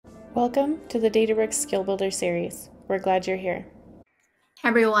Welcome to the Databricks Skill Builder series. We're glad you're here. Hey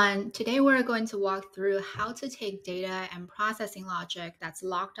everyone, today we're going to walk through how to take data and processing logic that's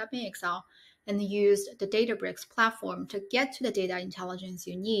locked up in Excel and use the Databricks platform to get to the data intelligence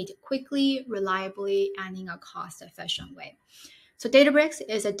you need quickly, reliably, and in a cost-efficient way. So Databricks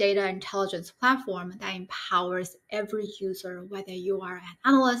is a data intelligence platform that empowers every user, whether you are an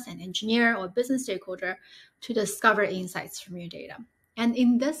analyst, an engineer, or business stakeholder, to discover insights from your data. And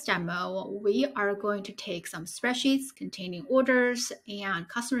in this demo, we are going to take some spreadsheets containing orders and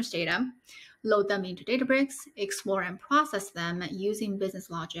customers' data, load them into Databricks, explore and process them using business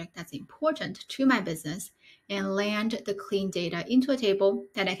logic that's important to my business, and land the clean data into a table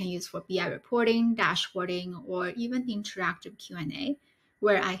that I can use for BI reporting, dashboarding, or even interactive Q&A,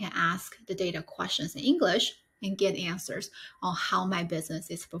 where I can ask the data questions in English and get answers on how my business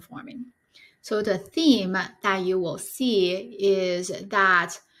is performing. So the theme that you will see is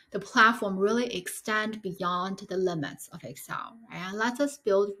that the platform really extends beyond the limits of Excel, right? And lets us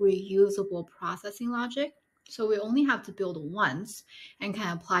build reusable processing logic. So we only have to build once and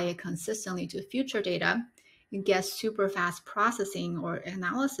can apply it consistently to future data and get super fast processing or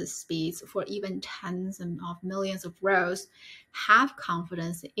analysis speeds for even tens of millions of rows, have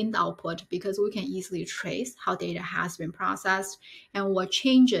confidence in the output because we can easily trace how data has been processed and what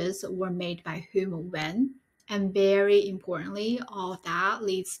changes were made by whom when. And very importantly, all of that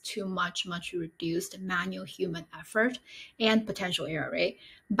leads to much reduced manual human effort and potential error rate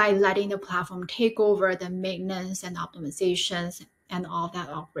by letting the platform take over the maintenance and optimizations and all that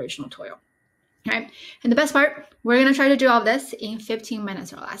operational toil. All right. And the best part, we're going to try to do all this in 15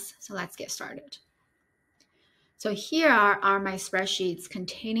 minutes or less. So let's get started. So here are my spreadsheets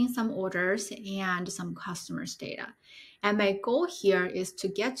containing some orders and some customers' data. And my goal here is to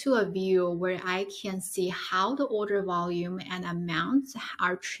get to a view where I can see how the order volume and amounts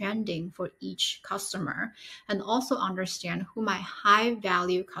are trending for each customer, and also understand who my high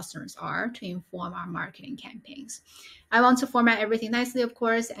value customers are to inform our marketing campaigns. I want to format everything nicely, of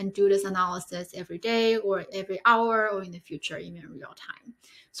course, and do this analysis every day or every hour or in the future, even in real time.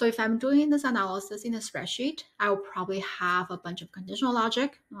 So if I'm doing this analysis in a spreadsheet, I will probably have a bunch of conditional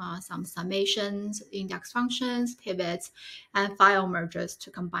logic, some summations, index functions, pivots, and file merges to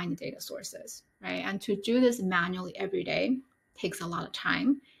combine the data sources, right? And to do this manually every day takes a lot of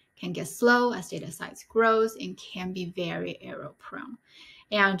time, can get slow as data size grows, and can be very error prone.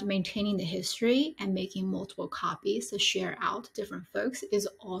 And maintaining the history and making multiple copies to share out to different folks is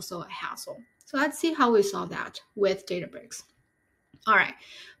also a hassle. So let's see how we solve that with Databricks. All right,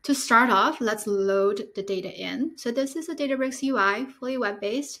 to start off, let's load the data in. So this is a Databricks UI, fully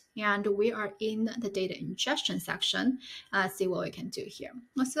web-based, and we are in the data ingestion section. Let's see what we can do here.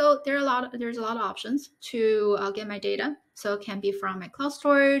 So there's a lot of options to get my data. So it can be from my cloud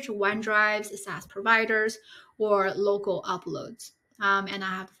storage, OneDrive, SaaS providers, or local uploads. And I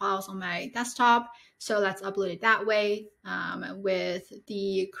have the files on my desktop, so let's upload it that way with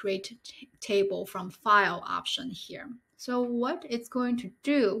the create table from file option here. So what it's going to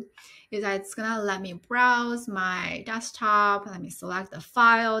do is that it's going to let me browse my desktop, let me select the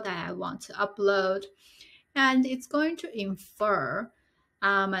file that I want to upload, and it's going to infer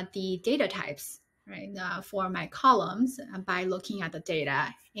the data types, right, for my columns by looking at the data,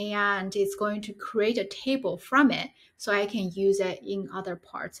 and it's going to create a table from it so I can use it in other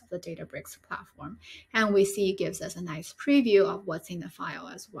parts of the Databricks platform. And we see it gives us a nice preview of what's in the file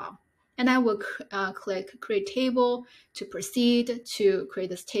as well. And I will click Create Table to proceed to create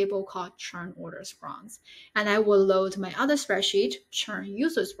this table called Churn Orders Bronze. And I will load my other spreadsheet, Churn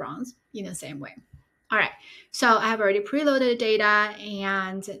Users Bronze, in the same way. All right, so I have already preloaded the data,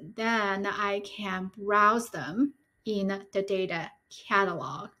 and then I can browse them in the data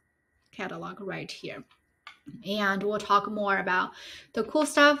catalog right here. And we'll talk more about the cool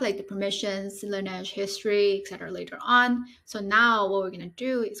stuff like the permissions, Lineage, history, etc. later on. So now what we're going to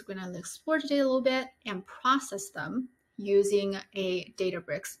do is we're going to explore the data a little bit and process them using a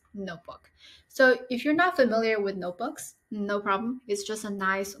Databricks notebook. So if you're not familiar with notebooks, no problem. It's just a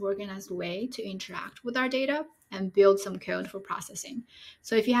nice organized way to interact with our data and build some code for processing.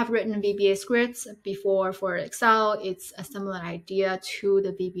 So if you have written VBA scripts before for Excel, it's a similar idea to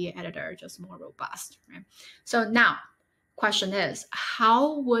the VBA editor, just more robust, right? So now, question is,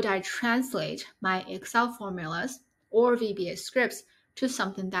 how would I translate my Excel formulas or VBA scripts to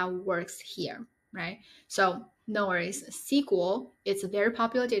something that works here, right? So no worries, SQL, it's a very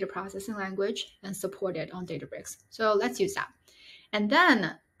popular data processing language and supported on Databricks. So let's use that. And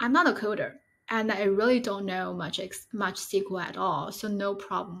then I'm not a coder, and I really don't know much SQL at all, so no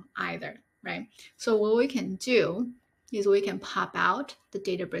problem either, right? So what we can do is we can pop out the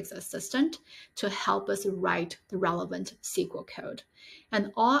Databricks Assistant to help us write the relevant SQL code.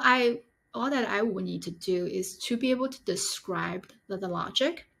 And all that I would need to do is to be able to describe the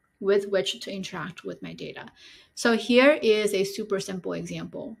logic with which to interact with my data. So here is a super simple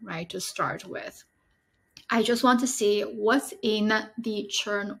example, right, to start with. I just want to see what's in the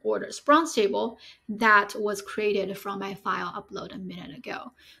churn orders bronze table that was created from my file upload a minute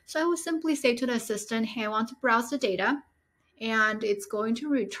ago. So I will simply say to the assistant, hey, I want to browse the data, and it's going to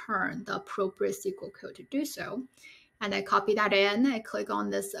return the appropriate SQL code to do so. And I copy that in, I click on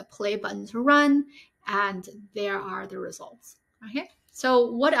this play button to run, and there are the results. Okay.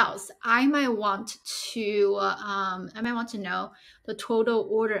 So what else? I might want to know the total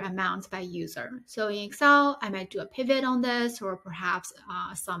order amount by user. So in Excel, I might do a pivot on this, or perhaps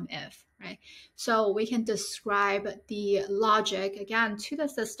sum if, right? So we can describe the logic again to the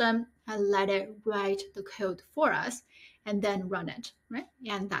system and let it write the code for us, and then run it, right?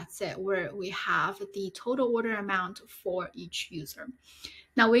 And that's it, where we have the total order amount for each user.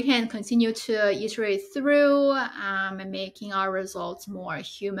 Now we can continue to iterate through making our results more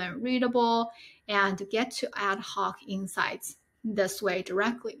human readable and get to ad hoc insights this way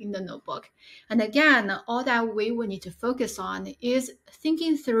directly in the notebook. And again, all that we will need to focus on is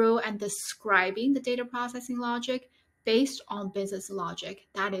thinking through and describing the data processing logic based on business logic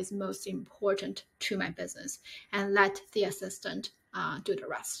that is most important to my business, and let the assistant do the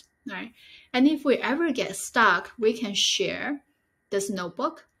rest. Right? And if we ever get stuck, we can share this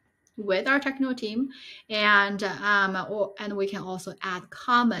notebook with our technical team, and we can also add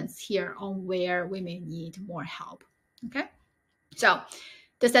comments here on where we may need more help. Okay, so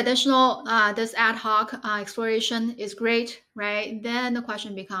this additional, this ad hoc exploration is great, right? Then the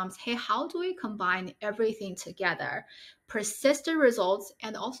question becomes, hey, how do we combine everything together, persist the results,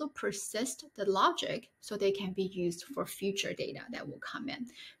 and also persist the logic so they can be used for future data that will come in?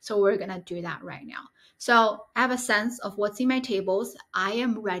 So we're going to do that right now. So I have a sense of what's in my tables. I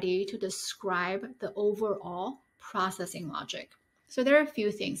am ready to describe the overall processing logic. So there are a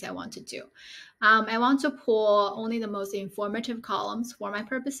few things I want to do. I want to pull only the most informative columns for my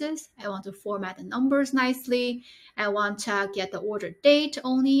purposes. I want to format the numbers nicely. I want to get the order date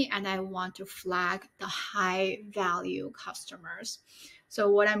only, and I want to flag the high value customers. So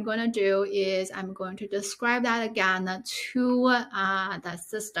what I'm going to do is I'm going to describe that again to the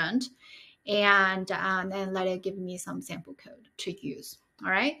assistant, and let it give me some sample code to use.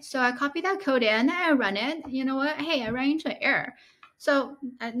 All right, so I copy that code in, I run it. You know what? Hey, I ran into an error. So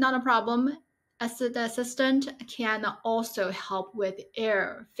not a problem. The assistant can also help with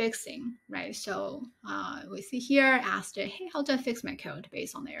error fixing, right? So we see here, asked it, hey, how do I fix my code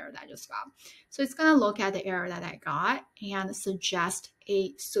based on the error that I just got? So it's going to look at the error that I got and suggest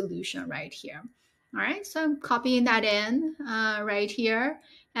a solution right here. All right, so I'm copying that in right here,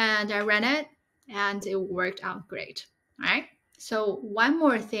 and I ran it, and it worked out great. All right. So one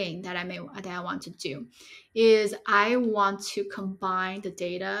more thing that I want to do is I want to combine the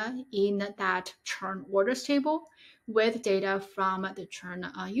data in that churn orders table with data from the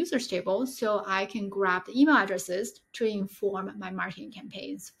churn users table, so I can grab the email addresses to inform my marketing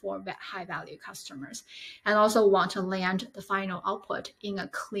campaigns for high value customers, and also want to land the final output in a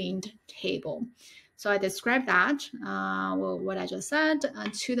cleaned table. So I described that, what I just said,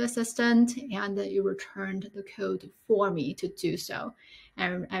 to the assistant, and it returned the code for me to do so.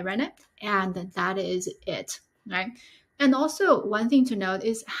 And I ran it, and that is it, right? And also, one thing to note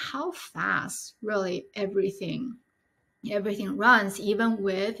is how fast really everything runs, even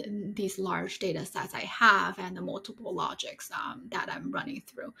with these large data sets I have and the multiple logics that I'm running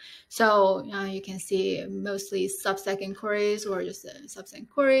through. So you can see mostly sub-second queries, or just sub-second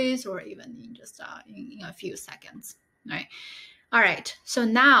queries, or even in just in a few seconds, right? All right, so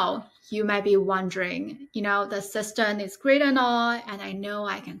now you might be wondering, the assistant is great and all, and I know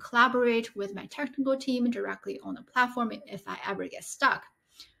I can collaborate with my technical team directly on the platform if I ever get stuck.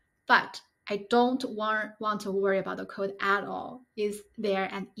 But I don't want to worry about the code at all. Is there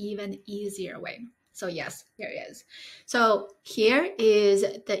an even easier way? So yes, here it is. So here is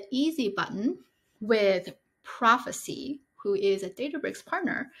the easy button with Prophecy, who is a Databricks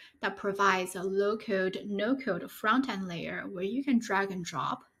partner that provides a low-code, no-code front-end layer where you can drag and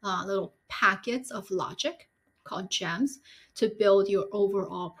drop little packets of logic called gems to build your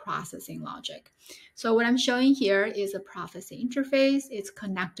overall processing logic. So what I'm showing here is a Prophecy interface. It's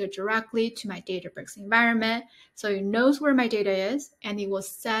connected directly to my Databricks environment. So it knows where my data is, and it will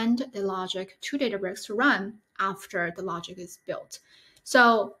send the logic to Databricks to run after the logic is built.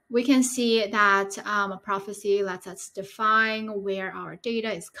 So we can see that Prophecy lets us define where our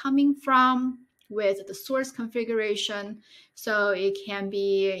data is coming from, with the source configuration. So it can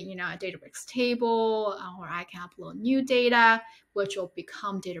be, a Databricks table, or I can upload new data, which will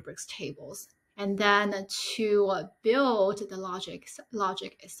become Databricks tables. And then to build the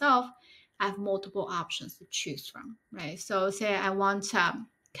logic itself, I have multiple options to choose from, right? So say I want to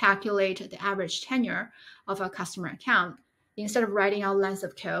calculate the average tenure of a customer account. Instead of writing out lines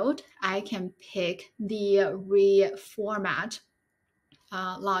of code, I can pick the reformat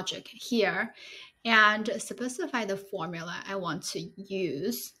logic here and specify the formula I want to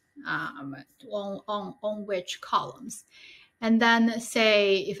use on which columns. And then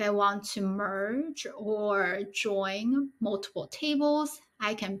say if I want to merge or join multiple tables,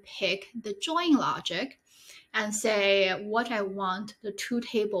 I can pick the join logic and say what I want the two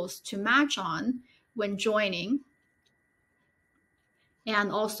tables to match on when joining,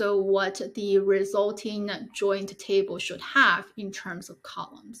 and also what the resulting joined table should have in terms of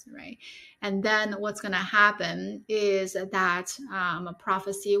columns, right? And then what's going to happen is that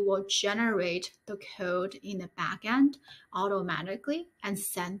Prophecy will generate the code in the backend automatically and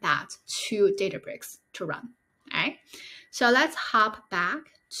send that to Databricks to run, all right? So let's hop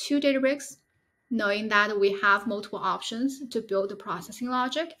back to Databricks, knowing that we have multiple options to build the processing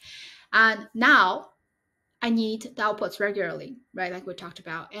logic. And now I need the outputs regularly, right? Like we talked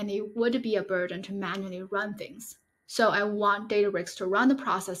about, and it would be a burden to manually run things. So I want Databricks to run the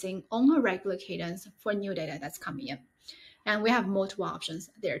processing on a regular cadence for new data that's coming in. And we have multiple options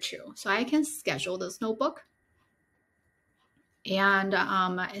there too. So I can schedule this notebook and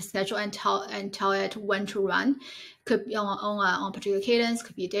schedule and tell it when to run. Could be on a particular cadence,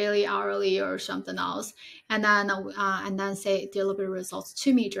 could be daily, hourly, or something else. And then say deliver results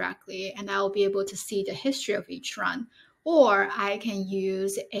to me directly, and I will be able to see the history of each run. Or I can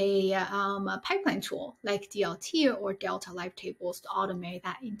use a pipeline tool like DLT or Delta Live Tables to automate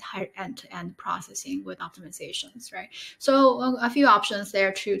that entire end-to-end processing with optimizations, right? So a few options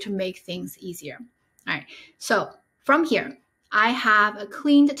there to make things easier. All right. So from here, I have a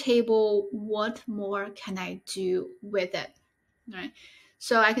cleaned table. What more can I do with it? Right.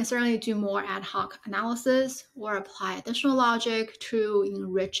 So I can certainly do more ad hoc analysis or apply additional logic to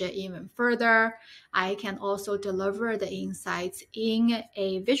enrich it even further. I can also deliver the insights in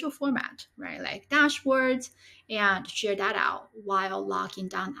a visual format, right, like dashboards, and share that out while locking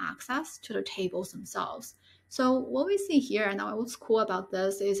down access to the tables themselves. So what we see here, and what's cool about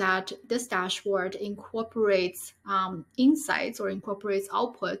this, is that this dashboard incorporates insights or incorporates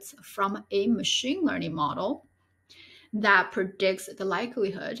outputs from a machine learning model that predicts the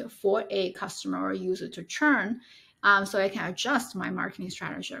likelihood for a customer or user to churn, so I can adjust my marketing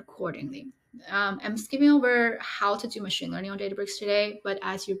strategy accordingly. I'm skipping over how to do machine learning on Databricks today, but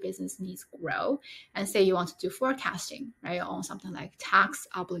as your business needs grow, and say you want to do forecasting, right, on something like tax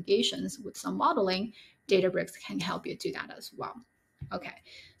obligations with some modeling, Databricks can help you do that as well. Okay,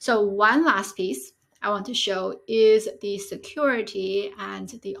 so one last piece I want to show is the security and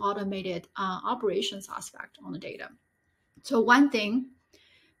the automated operations aspect on the data. So one thing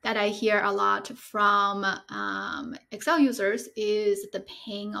that I hear a lot from Excel users is the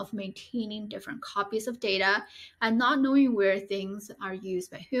pain of maintaining different copies of data and not knowing where things are used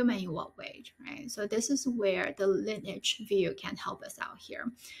by whom and in what way, right? So this is where the Lineage view can help us out here.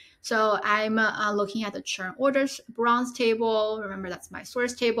 So I'm looking at the churn orders bronze table. Remember, that's my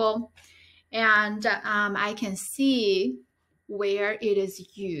source table. And I can see where it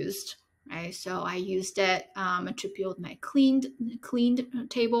is used. Right, so I used it to build my cleaned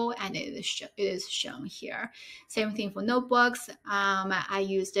table, and it is shown here. Same thing for notebooks. I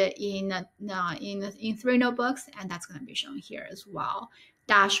used it in 3 notebooks, and that's going to be shown here as well.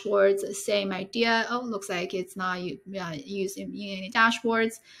 Dashboards, same idea. Oh, looks like it's not used in any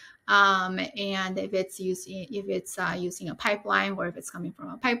dashboards. And if it's using a pipeline, or if it's coming from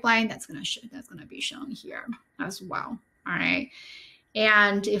a pipeline, that's gonna be shown here as well. All right.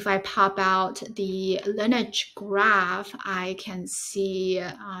 And if I pop out the Lineage graph, I can see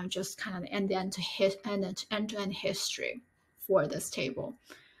just kind of end-to-end history for this table.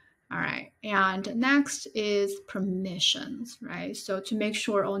 All right, and next is permissions, right? So to make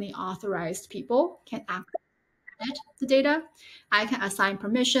sure only authorized people can access the data, I can assign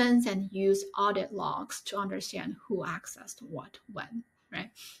permissions and use audit logs to understand who accessed what when,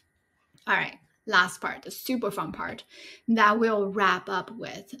 right? All right. Last part, the super fun part that we'll wrap up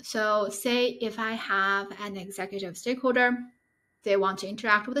with. So say if I have an executive stakeholder, they want to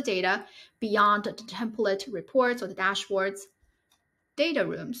interact with the data beyond the template reports or the dashboards, data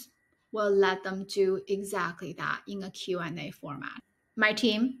rooms will let them do exactly that in a Q&A format. my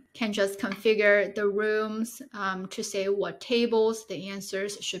team can just configure the rooms to say what tables the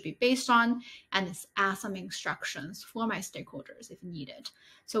answers should be based on, and add some instructions for my stakeholders if needed.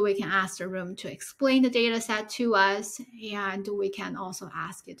 So we can ask the room to explain the data set to us, and we can also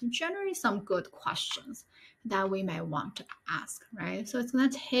ask it to generate some good questions that we might want to ask, right? So it's going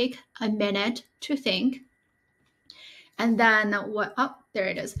to take a minute to think. And then there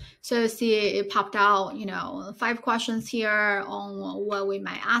it is. So you see it popped out, 5 questions here on what we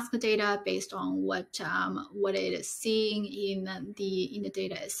might ask the data based on what it is seeing in the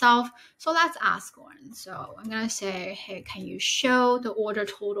data itself. So let's ask one. So I'm going to say, hey, can you show the order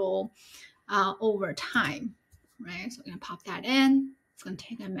total over time, right? So I'm going to pop that in. It's going to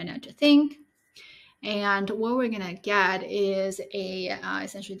take a minute to think. And what we're going to get is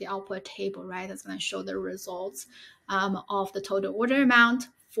essentially the output table, right? That's going to show the results of the total order amount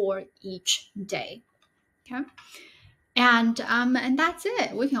for each day. Okay. And that's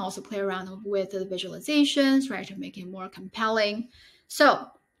it. We can also play around with the visualizations, right, to make it more compelling. So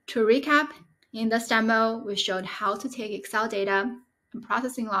to recap, in this demo, we showed how to take Excel data and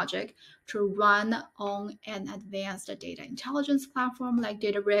processing logic to run on an advanced data intelligence platform like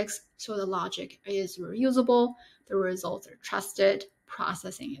Databricks, so the logic is reusable, the results are trusted,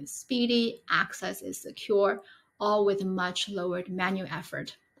 processing is speedy, access is secure, all with much lowered manual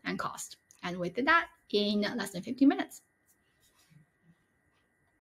effort and cost. And we did that in less than 15 minutes.